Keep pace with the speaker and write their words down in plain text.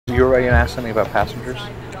You were going to ask something about passengers?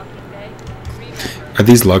 Are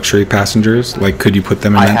these luxury passengers? Like, could you put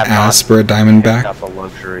them in an Asp or a I Diamondback? have not a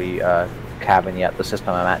luxury cabin yet. The system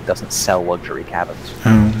I'm at doesn't sell luxury cabins.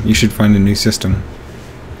 Oh, you should find a new system.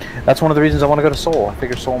 That's one of the reasons I want to go to Seoul. I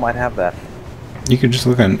figure Seoul might have that. You could just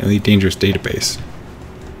look on Elite Dangerous database.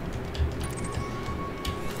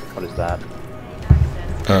 What is that?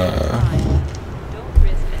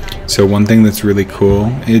 So one thing that's really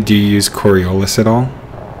cool, do you use Coriolis at all?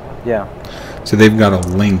 Yeah. So they've got a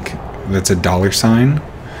link that's a $,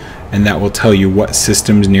 and that will tell you what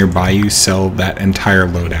systems nearby you sell that entire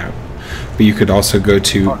loadout. But you could also go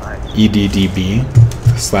to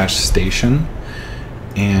EDDB/station,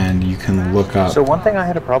 and you can look up. So one thing I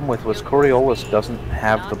had a problem with was Coriolis doesn't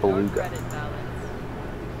have the Beluga.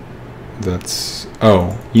 That's...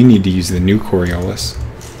 Oh, you need to use the new Coriolis.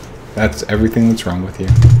 That's everything that's wrong with you.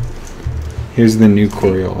 Here's the new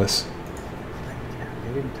Coriolis.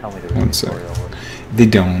 They didn't tell me there was a Coriolis. They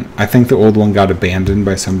don't. I think the old one got abandoned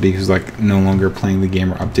by somebody who's like no longer playing the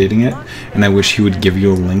game or updating it. And I wish he would give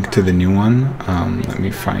you a link to the new one. Let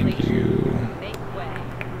me find you.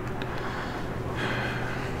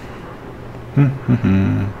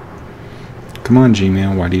 Come on,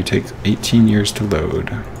 Gmail. Why do you take 18 years to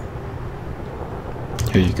load?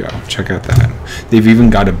 Here you go. Check out that. They've even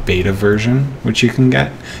got a beta version, which you can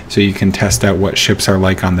get, so you can test out what ships are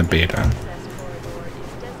like on the beta.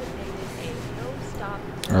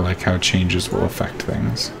 Or like how changes will affect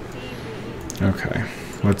things. Okay,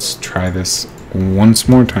 let's try this once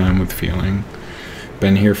more time with feeling.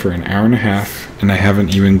 Been here for an hour and a half, and I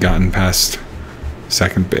haven't even gotten past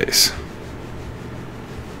second base.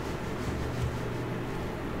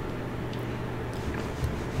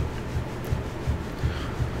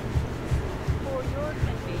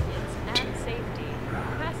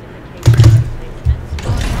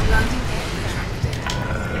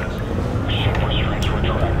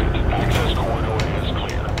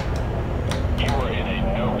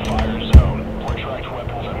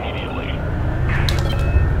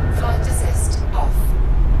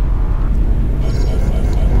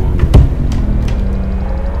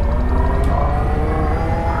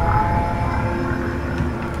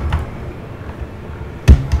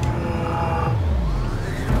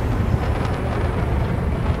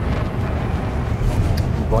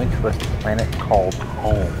 Going to a planet called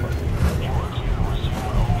Home.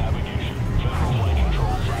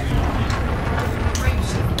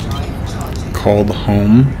 Called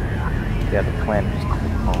Home? Yeah, the planet is called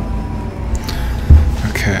Home.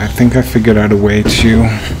 Okay, I think I figured out a way to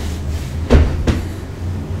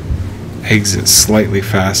exit slightly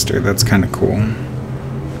faster. That's kind of cool.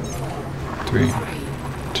 3,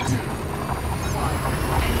 2.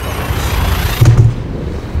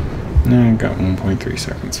 No, I got 1.3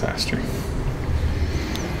 seconds faster.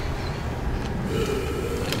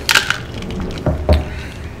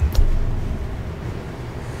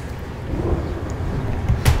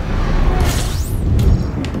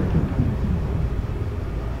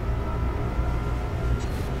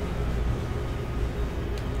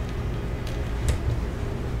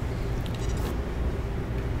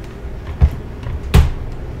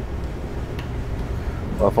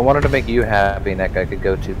 Well, if I wanted to make you happy, Nick, I could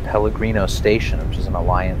go to Pellegrino Station, which is an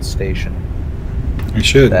Alliance station. You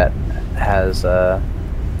should. That has, let's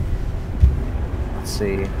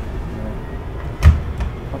see.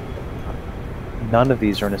 None of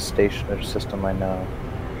these are in a station or system I know.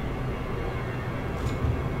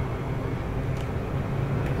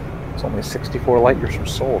 It's only 64 light years from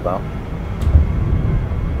Seoul, though.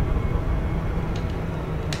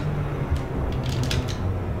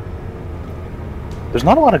 There's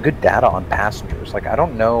not a lot of good data on passengers. Like, I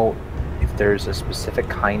don't know if there's a specific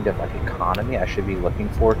kind of like economy I should be looking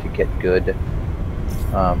for to get good.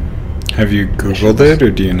 Have you Googled it, or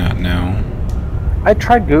do you not know? I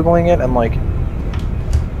tried Googling it, and like,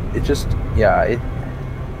 it just, yeah,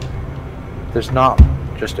 there's not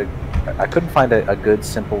just I couldn't find a good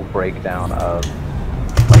simple breakdown of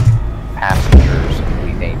like passengers and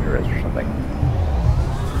Elite Dangerous or something.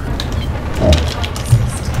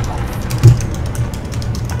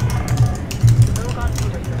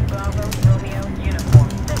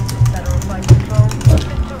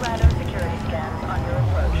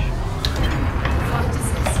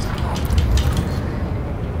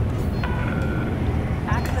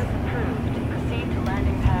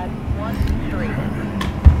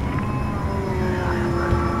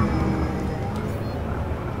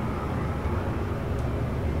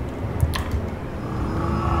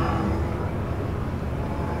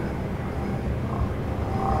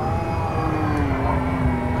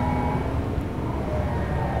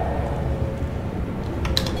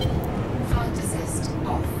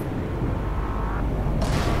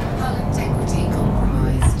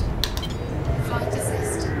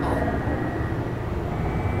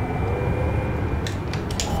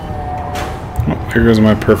 Here goes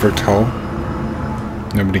my perfect hull.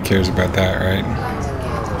 Nobody cares about that, right?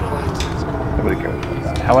 Nobody cares about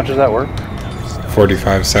that. How much is that worth?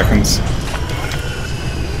 45 seconds.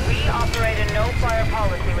 We operate a no-fire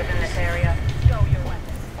policy within this area. Show your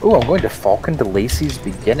weapons. Ooh, I'm going to Falcon de Lacey's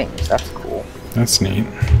Beginnings. That's cool. That's neat.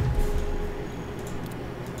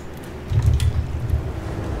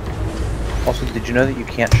 Also, did you know that you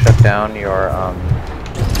can't shut down your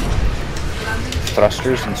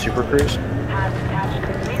thrusters in Super Cruise?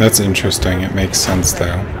 That's interesting. It makes sense,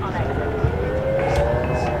 though.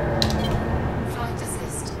 Flight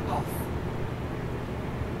assist off.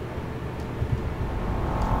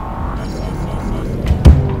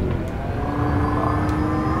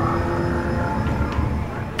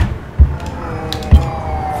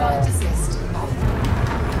 Flight assist off.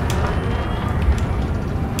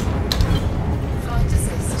 Flight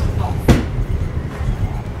assist off.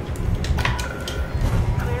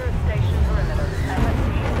 Clear station perimeter.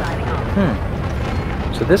 FSC signing off.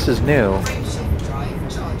 So this is new. Frameshift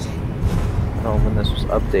drive charging. I don't know when this was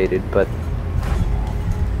updated, but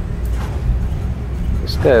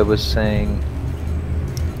this guy was saying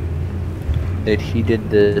that he did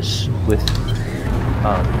this with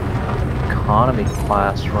economy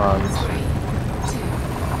class runs.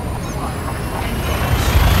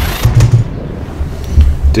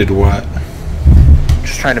 Did what?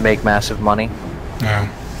 Just trying to make massive money.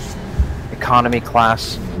 Oh. Economy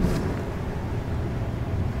class.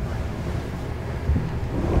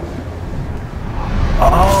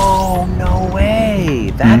 Oh, no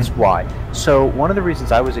way! That's why. So one of the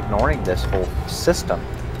reasons I was ignoring this whole system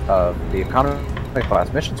of the economy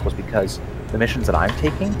class missions was because the missions that I'm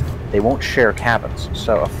taking, they won't share cabins.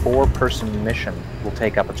 So a 4-person mission will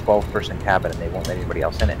take up a 12-person cabin and they won't let anybody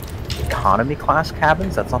else in it. Economy class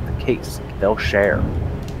cabins, that's not the case. They'll share.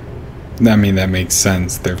 I mean, that makes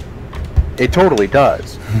sense. They're... It totally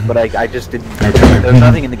does. But I just didn't... Okay. There's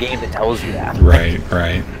nothing in the game that tells you that. Right,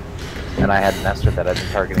 right. And I had messed with that. I've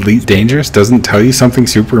been targeting... Elite Dangerous doesn't tell you something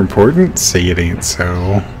super important? Say it ain't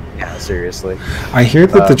so. Yeah, seriously. I hear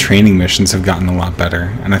that the training missions have gotten a lot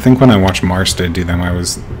better, and I think when I watched Marsta do them, I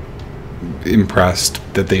was impressed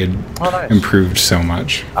that they had nice. improved so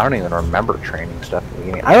much. I don't even remember training stuff in the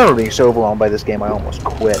beginning. I remember being so overwhelmed by this game I almost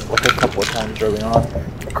quit like a couple of times early on.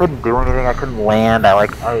 I couldn't do anything, I couldn't land, I was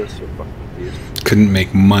so fucking confused. Couldn't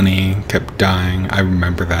make money, kept dying. I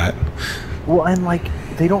remember that. Well, and like,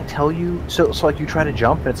 they don't tell you, so like you try to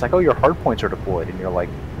jump and it's like, oh, your hard points are deployed, and you're like,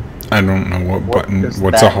 I don't know what button, does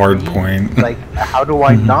what's a that hard mean? point. Like, how do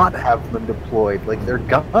I not have them deployed? Like, they're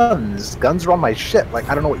guns. Guns are on my ship. Like,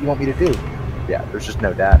 I don't know what you want me to do. Yeah, there's just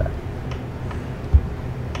no data.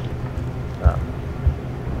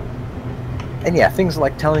 And yeah, things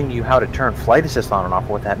like telling you how to turn flight assist on and off,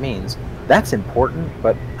 what that means, that's important,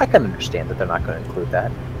 but I can understand that they're not going to include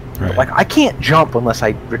that. Right. But, like, I can't jump unless I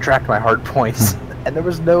retract my hard points. And there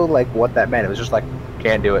was no, like, what that meant. It was just like,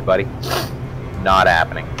 can't do it, buddy. Not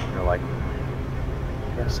happening. You're like,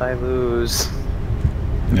 guess I lose.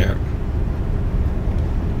 Yeah.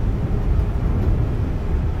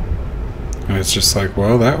 And it's just like,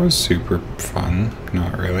 well, that was super fun.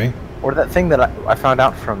 Not really. Or that thing that I found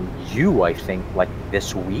out from you, I think, like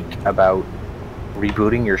this week, about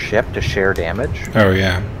rebooting your ship to share damage. Oh,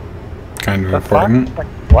 yeah. Kind of The important. fuck? Like,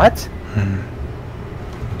 what? Hmm.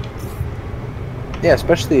 Yeah,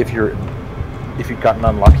 especially if you've gotten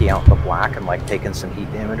unlucky out in the black and like taken some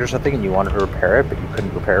heat damage or something, and you wanted to repair it, but you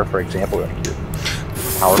couldn't repair, for example, like your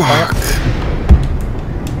power Fuck. plant.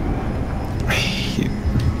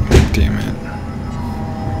 Damn it.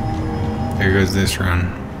 There goes this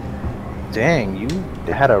run. Dang, you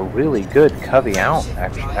had a really good covey out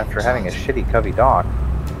after having a shitty covey dock.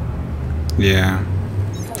 Yeah.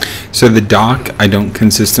 So the dock, I don't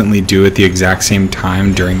consistently do at the exact same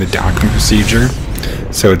time during the docking procedure.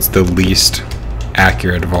 So it's the least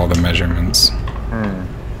accurate of all the measurements.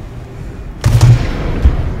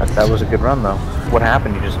 That was a good run, though. What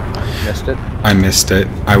happened? You just missed it? I missed it.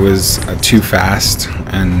 I was too fast,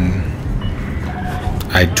 and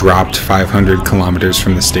I dropped 500 kilometers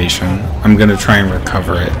from the station. I'm going to try and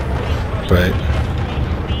recover it, but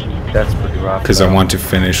That's pretty rough. because I want to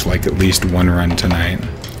finish like at least one run tonight.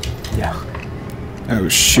 Yeah. Oh,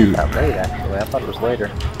 shoot. Not late, actually. I thought it was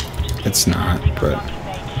later. It's not, but...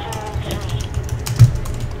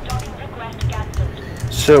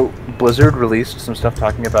 So, Blizzard released some stuff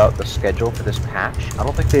talking about the schedule for this patch. I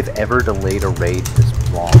don't think they've ever delayed a raid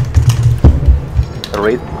this long. The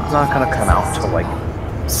raid's not going to come out until like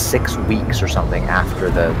 6 weeks or something after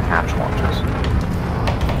the patch launches.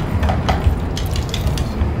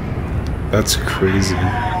 That's crazy.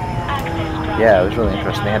 Yeah, it was really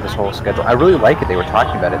interesting. They had this whole schedule. I really like it. They were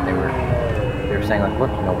talking about it. They were saying like,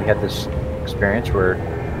 look, we had this experience where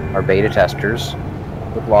our beta testers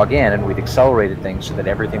would log in and we'd accelerated things so that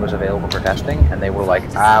everything was available for testing. And they were like,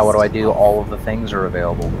 what do I do? All of the things are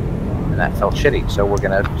available, and that felt shitty. So we're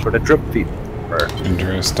gonna sort of drip feed.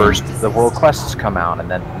 Interesting. First, the world quests come out, and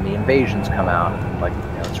then the invasions come out, and like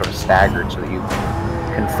sort of staggered, so that you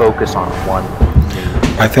can focus on one.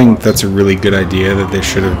 I think that's a really good idea that they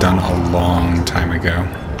should have done a long time ago.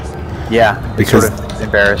 Yeah, because it's sort of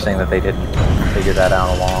embarrassing that they didn't figure that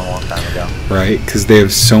out a long time ago. Right, because they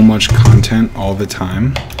have so much content all the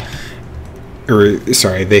time. Or,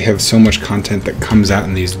 sorry, they have so much content that comes out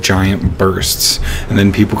in these giant bursts, and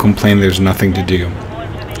then people complain there's nothing to do.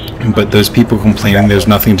 But those people complaining there's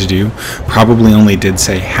nothing to do probably only did,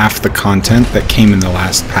 say, half the content that came in the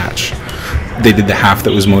last patch. They did the half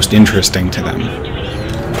that was most interesting to them.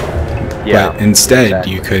 Yeah, but instead,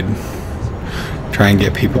 exactly. you could try and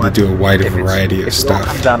get people to do a wider variety of if it all stuff.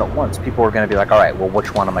 comes down at once, people are going to be like, all right, well,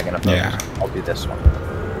 which one am I going to focus? Yeah. I'll do this one.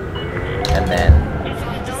 And then,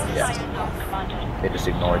 yeah, they just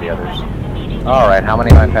ignore the others. All right, how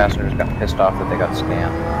many of my passengers got pissed off that they got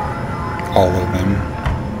scammed? All of them.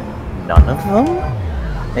 None of them?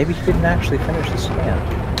 Maybe he didn't actually finish the scan.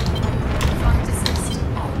 Flight assist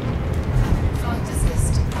on. Flight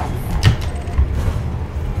assist off.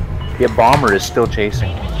 The bomber is still chasing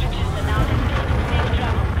me.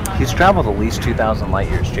 He's traveled at least 2,000 light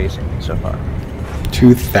years chasing me so far.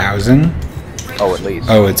 2,000? Oh, at least.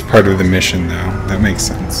 Oh, it's part of the mission, though. That makes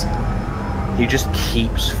sense. He just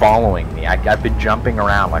keeps following me. I've been jumping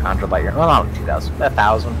around like 100 light years. Well, not 2,000,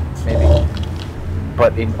 1,000 maybe.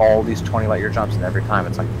 But in all these 20 light year jumps, and every time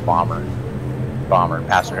it's like bomber,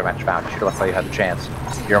 passenger match found. You should have thought you had the chance.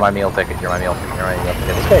 You're my meal ticket. You're my meal ticket. You're my meal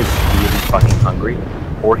ticket. This guy's really fucking hungry,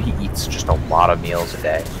 or he eats just a lot of meals a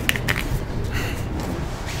day.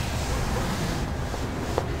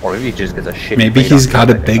 Or maybe he just gets a shitty. Maybe he's got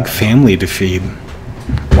a big family to feed.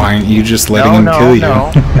 Why aren't you just letting him kill you?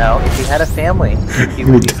 No. If he had a family, he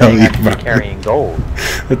would be tell you actually about carrying gold.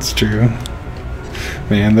 That's true.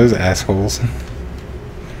 Man, those assholes.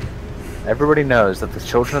 Everybody knows that the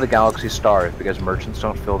children of the galaxy starve because merchants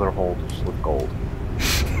don't fill their holds with gold.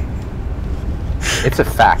 It's a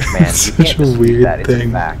fact, man. It's You such can't a dispute weird that. It's thing.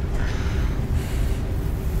 a fact.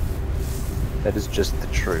 That is just the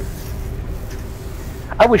truth.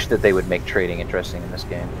 I wish that they would make trading interesting in this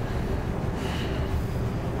game.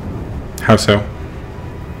 How so?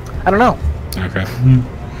 I don't know, Okay.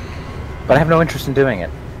 but I have no interest in doing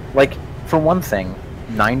it. Like, for one thing,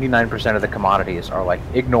 99% of the commodities are like,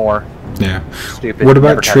 ignore, Yeah. stupid. What never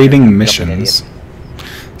about touch trading it, you'll be an missions? idiot.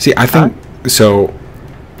 See, I think so.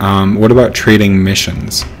 What about trading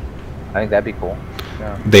missions? I think that'd be cool.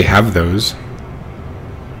 Yeah. They have those.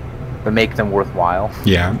 But make them worthwhile.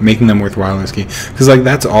 Yeah, making them worthwhile is key. Because, like,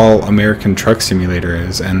 that's all American Truck Simulator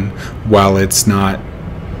is. And while it's not...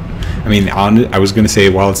 I mean, I was going to say,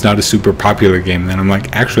 while it's not a super popular game, then I'm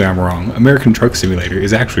like, actually, I'm wrong. American Truck Simulator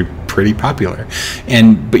is actually pretty popular.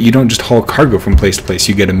 But you don't just haul cargo from place to place.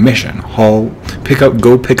 You get a mission. Go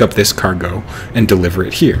pick up this cargo and deliver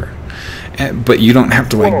it here. But you don't have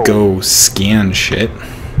to, like, Whoa. go scan shit.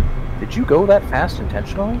 Did you go that fast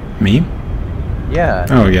intentionally? Me? Yeah.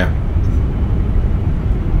 Oh, yeah.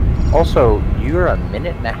 Also, you're a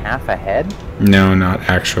minute and a half ahead? No, not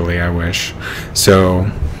actually, I wish. So,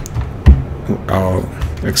 I'll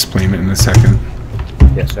explain it in a second.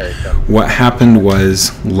 Yes, sorry. Go. What happened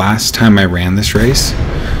was, last time I ran this race,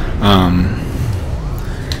 I'll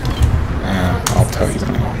tell you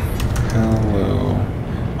now. Hello.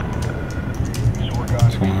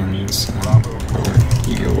 Swans,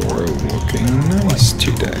 you're looking nice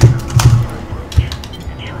today.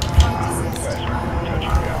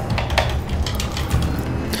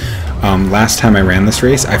 Last time I ran this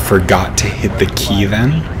race, I forgot to hit the key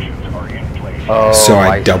then. Oh, So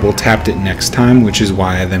I double tapped it next time, which is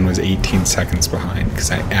why I then was 18 seconds behind, because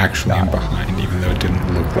I actually am behind, even though it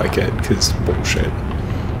didn't look like it, because bullshit.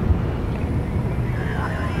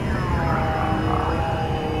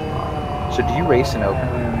 So do you race in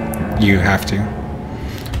open? You have to.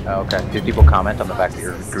 Oh, okay. Did people comment on the fact that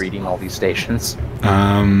you're greeting all these stations?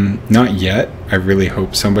 Not yet. I really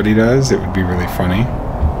hope somebody does. It would be really funny.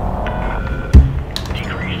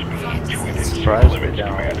 Surprise me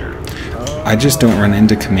down. I just don't run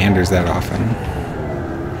into commanders that often.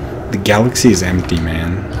 The galaxy is empty,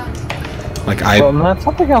 man. Like, Well, no, it's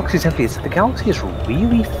not the galaxy's empty. It's the galaxy is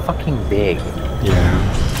really fucking big.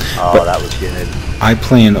 Yeah. Oh, But- that was good. I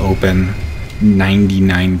play in open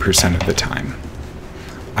 99% of the time.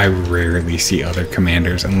 I rarely see other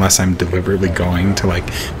commanders unless I'm deliberately going to like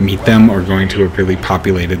meet them or going to a really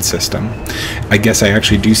populated system. I guess I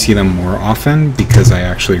actually do see them more often because I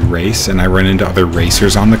actually race and I run into other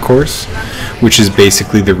racers on the course, which is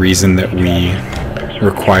basically the reason that we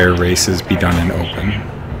require races be done in open.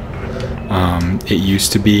 It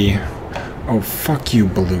used to be, oh fuck you,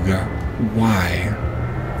 Beluga. Why?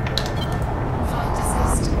 Flight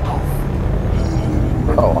assist off.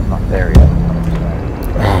 Oh, I'm not there yet.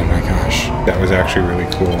 Oh my gosh, that was actually really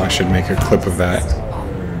cool. I should make a clip of that.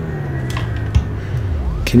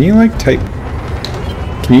 Can you like type?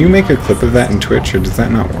 Can you make a clip of that in Twitch, or does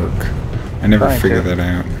that not work? I never figured that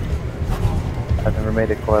out. I've never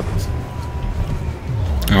made a clip.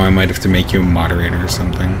 Oh, I might have to make you a moderator or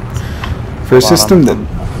something. For a system that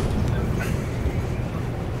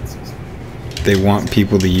they want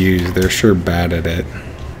people to use, they're sure bad at it.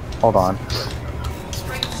 Hold on.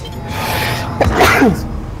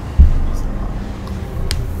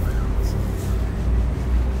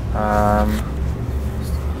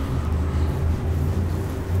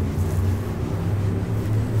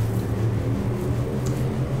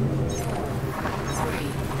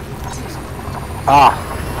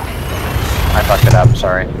 I fucked it up,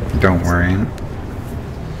 sorry. Don't worry.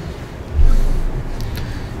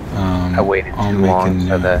 I waited too long,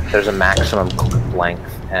 so there's a maximum clip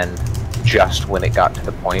length, and just when it got to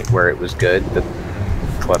the point where it was good, the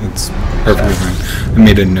clip... It's perfectly fine. I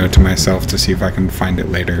made a note to myself to see if I can find it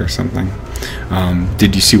later or something.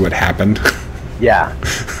 Did you see what happened? Yeah.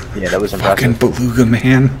 Yeah, that was Fucking impressive. Beluga,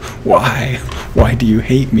 man. Why? Why do you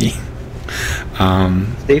hate me?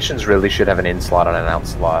 Stations really should have an in slot and an out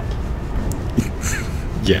slot.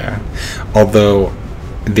 Yeah. Although,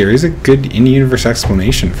 there is a good in-universe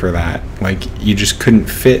explanation for that. Like, you just couldn't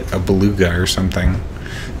fit a Beluga or something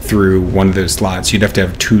through one of those slots. You'd have to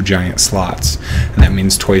have 2 giant slots. And that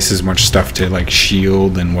means twice as much stuff to, like,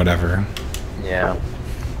 shield and whatever. Yeah,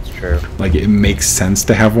 it's true. Like, it makes sense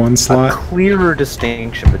to have one A slot. clearer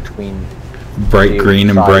distinction between... Bright green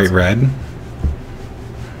and bright red.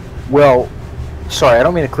 Well, sorry, I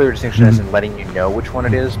don't mean a clear distinction as in letting you know which one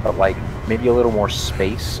it is, but like maybe a little more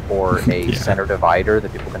space or a center divider that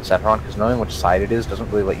people can center on, because knowing which side it is doesn't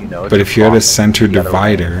really let you know. But if you had a center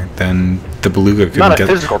divider, then the Beluga couldn't Not a get...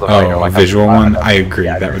 physical divider, Oh, like a visual one? I agree,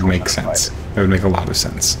 yeah, that would visual make center sense. That would make a lot of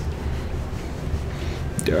sense.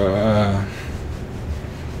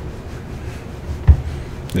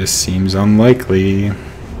 This seems unlikely.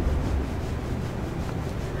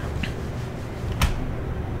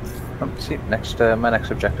 See, my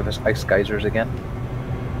next objective is ice geysers again.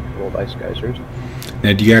 World ice geysers.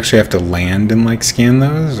 Now, do you actually have to land and like scan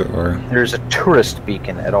those, or? There's a tourist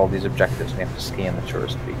beacon at all these objectives, and you have to scan the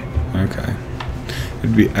tourist beacon. Okay.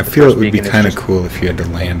 I feel it would be beacon is kind of just- cool if you had to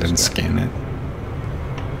land and scan it.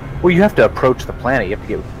 Well, you have to approach the planet. You have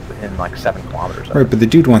to get within like 7 kilometers of Right, it. but the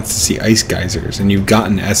dude wants to see ice geysers, and you've got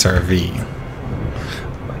an SRV.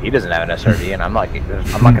 He doesn't have an SRV, and I'm not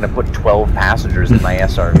going to put 12 passengers in my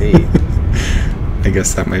SRV. I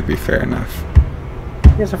guess that might be fair enough.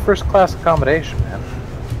 He has a first-class accommodation, man.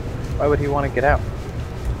 Why would he want to get out?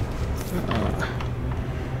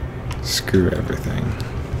 Screw everything.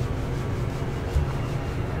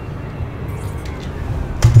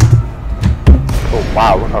 Oh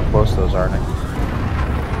wow, look how close those are. Nick.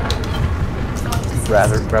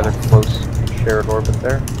 Rather close shared orbit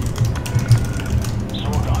there.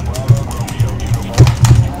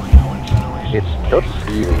 It's just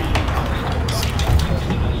you.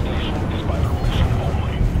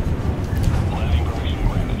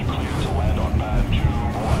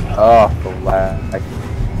 Oh, the lag.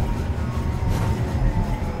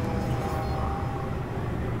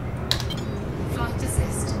 Flight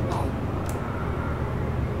assist on.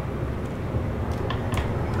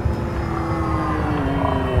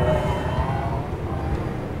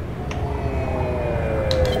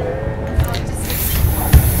 Flight assist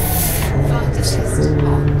on. Flight assist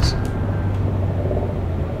on.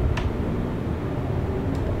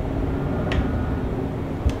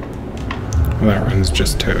 Well, that run's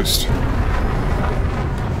just toast.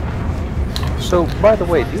 So, by the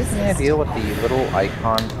way, do you have any idea what the little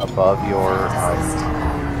icon above your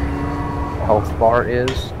health bar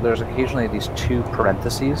is? There's occasionally these 2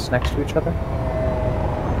 parentheses next to each other.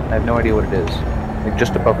 I have no idea what it is. Like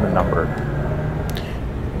just above the number.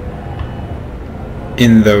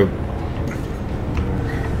 In the...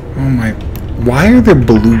 Oh my... Why are there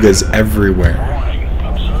belugas everywhere?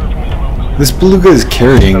 This beluga is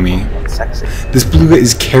carrying me. Sexy. This beluga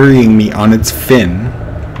is carrying me on its fin.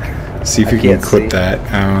 See if I you can can't clip see. that.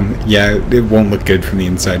 Yeah, it won't look good from the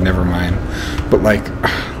inside, never mind. But like...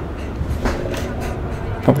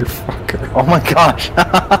 Motherfucker. Oh my gosh. Oh,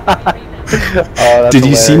 that's Did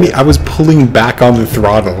you see me? hilarious. I was pulling back on the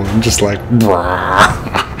throttle and just like,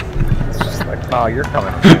 It's just like, oh, you're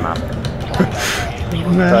coming from nothing.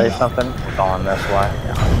 Tell you something? We're going this way.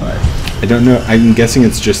 Yeah, I don't know. I'm guessing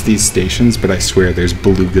it's just these stations, but I swear there's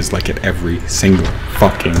belugas like at every single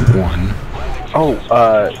fucking one. oh,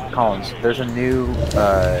 Collins, there's a new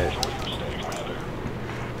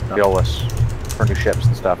Neolus for new ships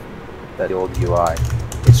and stuff. That the old UI.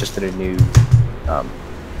 It's just a new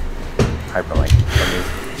hyperlink, a new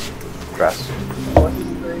dress.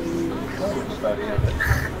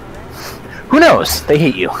 Who knows? They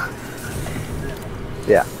hate you.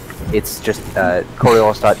 Yeah, it's just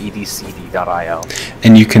Coriolis.edcd.io.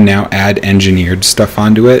 And you can now add engineered stuff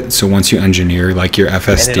onto it. So once you engineer like your And it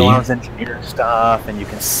FSD, allows engineered stuff, and you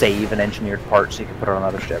can save an engineered part so you can put it on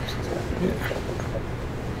other ships. And stuff.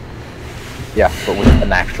 Yeah, but with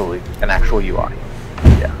an actual UI.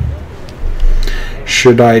 Yeah.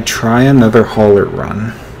 should I try another hauler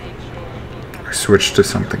run or switch to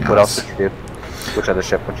something else? What else would you do? Which other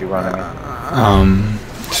ship would you run? I mean?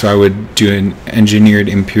 So I would do an engineered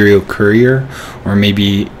Imperial Courier or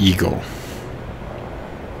maybe Eagle.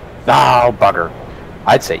 Oh, bugger.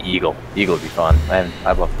 I'd say Eagle. Eagle would be fun. And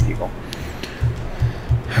I love the Eagle.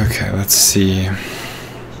 Okay, let's see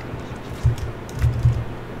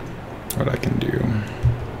what I can do.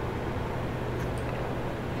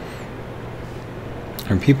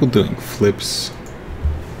 Are people doing flips?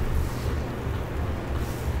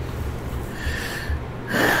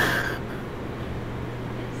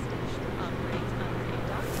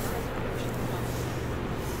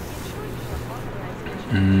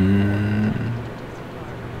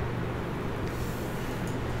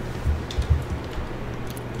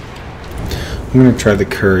 I'm gonna try the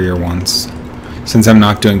courier once. Since I'm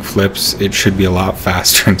not doing flips, it should be a lot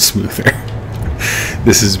faster and smoother.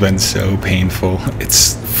 This has been so painful.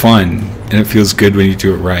 It's fun, and it feels good when you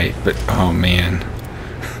do it right, but oh man.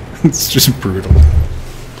 It's just brutal.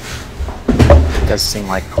 It does seem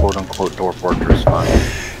like quote-unquote Dwarf Fortress fun.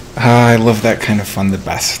 I love that kind of fun the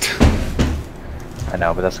best. I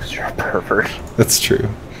know, but that's because you're a pervert. That's true.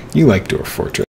 You like Dwarf Fortress.